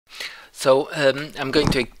So I'm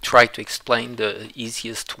going to try to explain the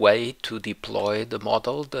easiest way to deploy the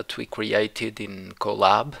model that we created in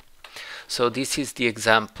Colab. So this is the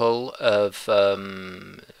example of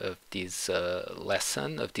this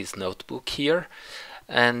lesson, of this notebook here.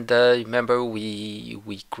 And remember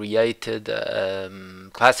we created a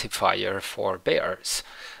classifier for bears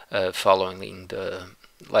following the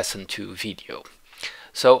lesson 2 video.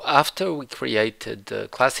 So after we created the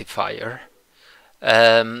classifier,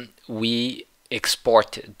 we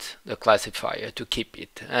exported the classifier to keep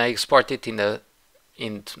it. I exported in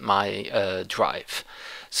my drive.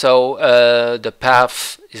 So the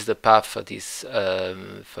path is the path for this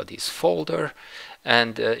folder,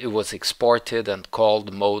 and it was exported and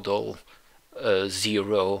called model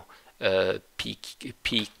 0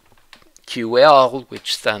 PQL,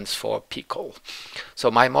 which stands for pickle.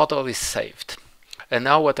 So my model is saved, and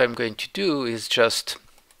now what I'm going to do is just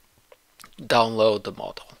download the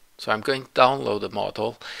model. So I'm going to download the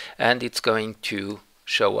model, and it's going to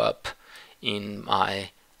show up in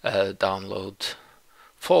my download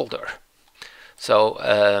folder. So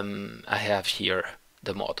I have here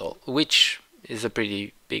the model, which is a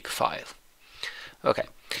pretty big file. Okay,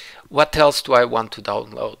 what else do I want to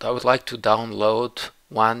download? I would like to download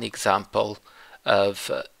one example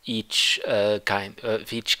of each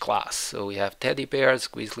each class. So we have teddy bears,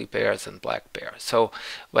 grizzly bears, and black bears. So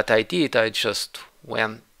what I did, I just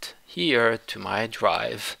went here to my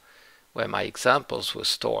drive where my examples were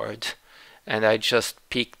stored, and I just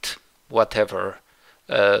picked whatever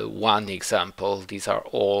one example. These are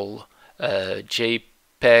all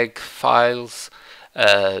JPEG files,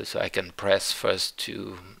 so I can press first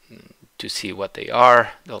to see what they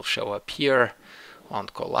are. They'll show up here on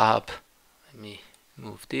Colab. Let me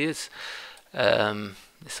move this.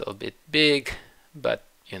 It's a little bit big, but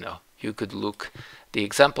you know, you could look the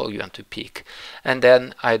example you want to pick, and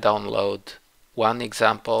then I download one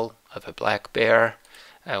example of a black bear.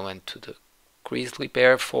 I went to the grizzly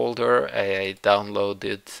bear folder. I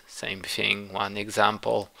downloaded same thing, one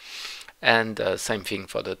example, and same thing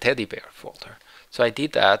for the teddy bear folder. So I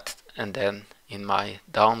did that, and then in my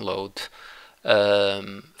download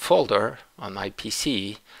folder on my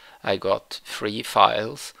PC, I got 3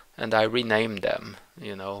 files, and I renamed them.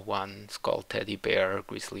 You know, one's called teddy bear,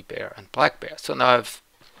 grizzly bear, and black bear. So now I have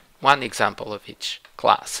one example of each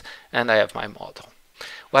class, and I have my model.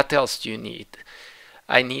 What else do you need?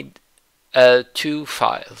 I need 2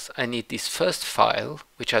 files. I need this first file,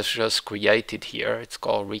 which I just created here. It's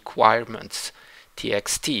called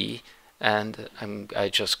requirements.txt, and I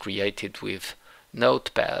just created with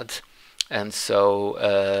Notepad. And so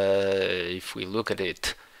if we look at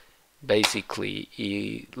it, basically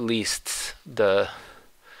it lists the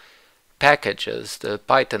packages, the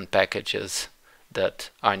Python packages that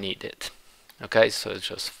are needed. Okay, so it's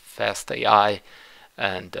just fastai,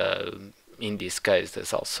 and in this case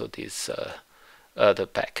there's also this other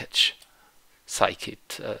package,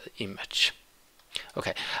 scikit-image.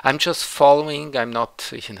 Okay, I'm just following. I'm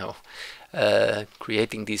not, you know,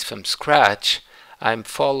 creating this from scratch. I'm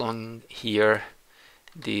following here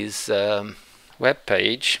this web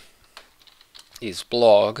page, this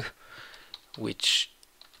blog, which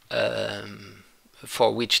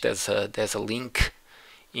for which there's a link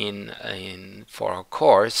in for our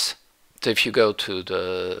course. So if you go to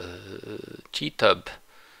the GitHub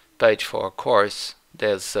page for our course,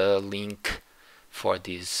 there's a link for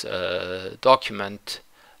this document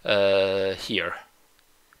here,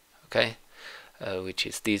 okay, which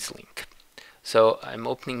is this link. So I'm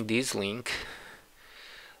opening this link,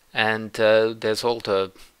 and there's all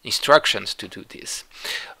the instructions to do this.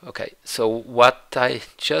 Okay, so what I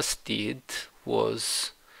just did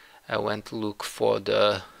was I went to look for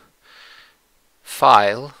the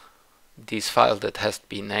file, this file that has to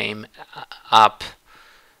be named app.py,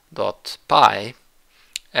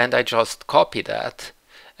 and I just copied that,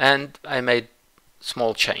 and I made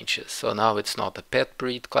small changes. So now it's not a pet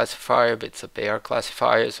breed classifier, but it's a bear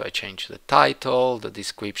classifier. So I changed the title, the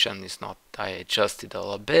description is not, I adjusted a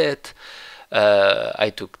little bit.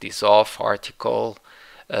 I took this off article.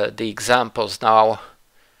 The examples now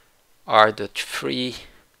are the 3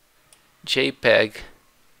 JPEG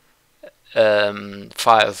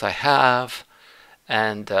files I have,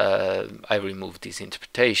 and I removed this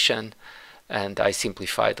interpretation, and I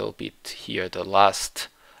simplified a little bit here the last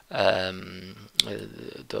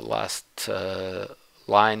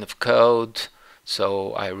line of code.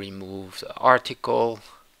 So I removed the article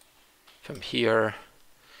from here,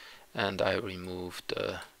 and I removed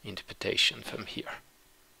the interpretation from here,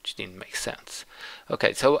 which didn't make sense.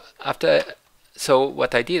 Okay, so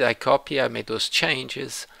what I did, I made those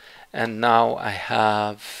changes, And now I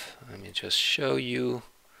have, let me just show you,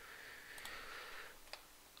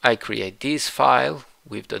 I create this file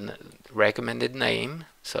with the recommended name,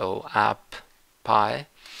 so app.py,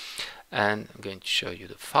 and I'm going to show you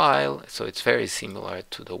the file. So it's very similar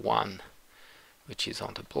to the one which is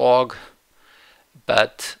on the blog,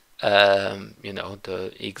 but you know,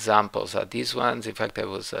 the examples are these ones. In fact, there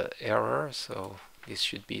was an error, so this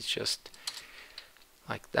should be just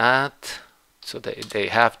like that. So they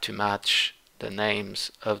have to match the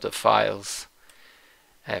names of the files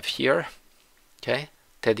I have here. Okay,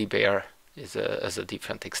 teddy bear is a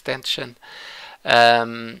different extension.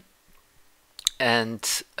 And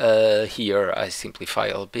here I simplify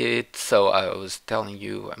a bit. So I was telling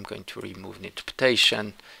you I'm going to remove an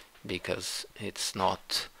interpretation because it's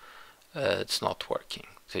not working.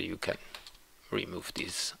 So you can remove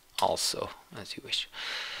this also as you wish.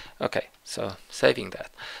 Okay, so saving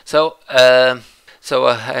that. So so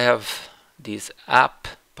I have this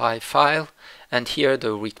app.py file, and here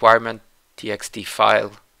the requirement.txt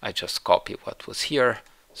file. I just copy what was here,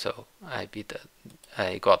 so I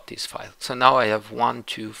got this file. So now I have 1,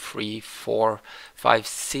 2, 3, 4, 5,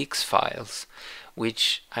 6 files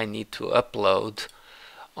which I need to upload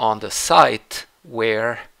on the site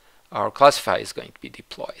where our classifier is going to be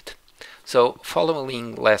deployed. So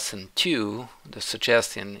following lesson 2, the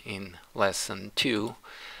suggestion in lesson 2,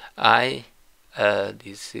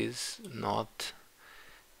 this is not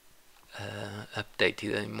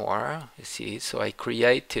updated anymore, you see. So I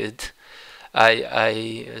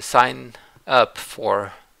signed up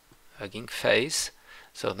for HuggingFace.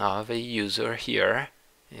 So now I have a user here,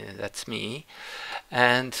 that's me,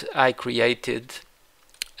 and I created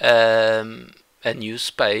a new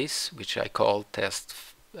space which I call test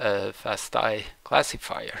fastai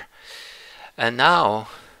classifier. And now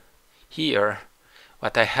here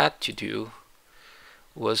what I had to do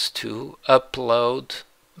was to upload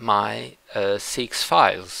my 6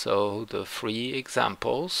 files. So the 3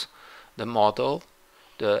 examples, the model,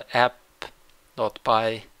 the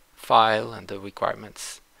app.py file, and the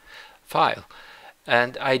requirements file.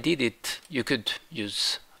 And I did it. You could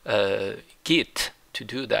use Git to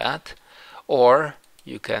do that, or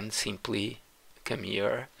you can simply come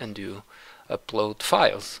here and do upload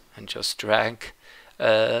files and just drag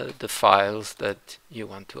the files that you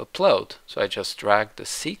want to upload. So I just dragged the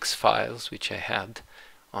 6 files which I had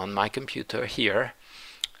on my computer here.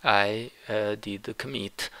 I did the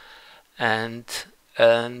commit, and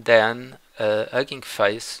then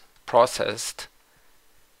HuggingFace processed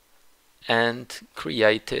and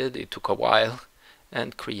created, it took a while,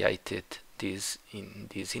 and created this in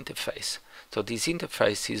this interface. So this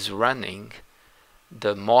interface is running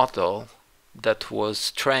the model that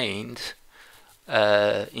was trained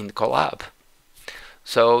in Colab.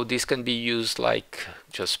 So this can be used like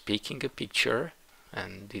just picking a picture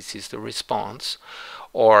and this is the response,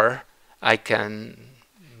 or I can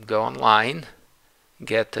go online,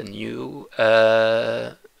 get a new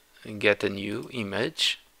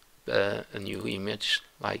image,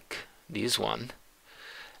 like this one,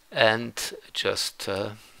 and just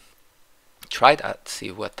try that,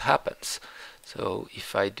 see what happens. So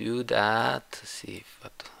if I do that, see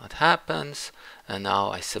what happens, and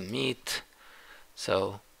now I submit.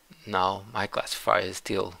 So now my classifier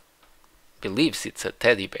still believes it's a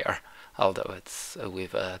teddy bear, although it's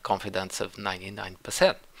with a confidence of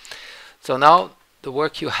 99%. So now the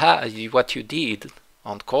work you had, what you did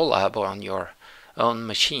on Colab or on your own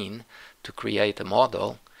machine to create a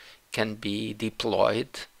model can be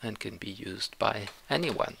deployed and can be used by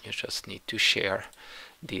anyone. You just need to share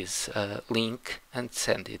this link and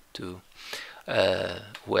send it to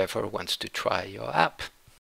whoever wants to try your app.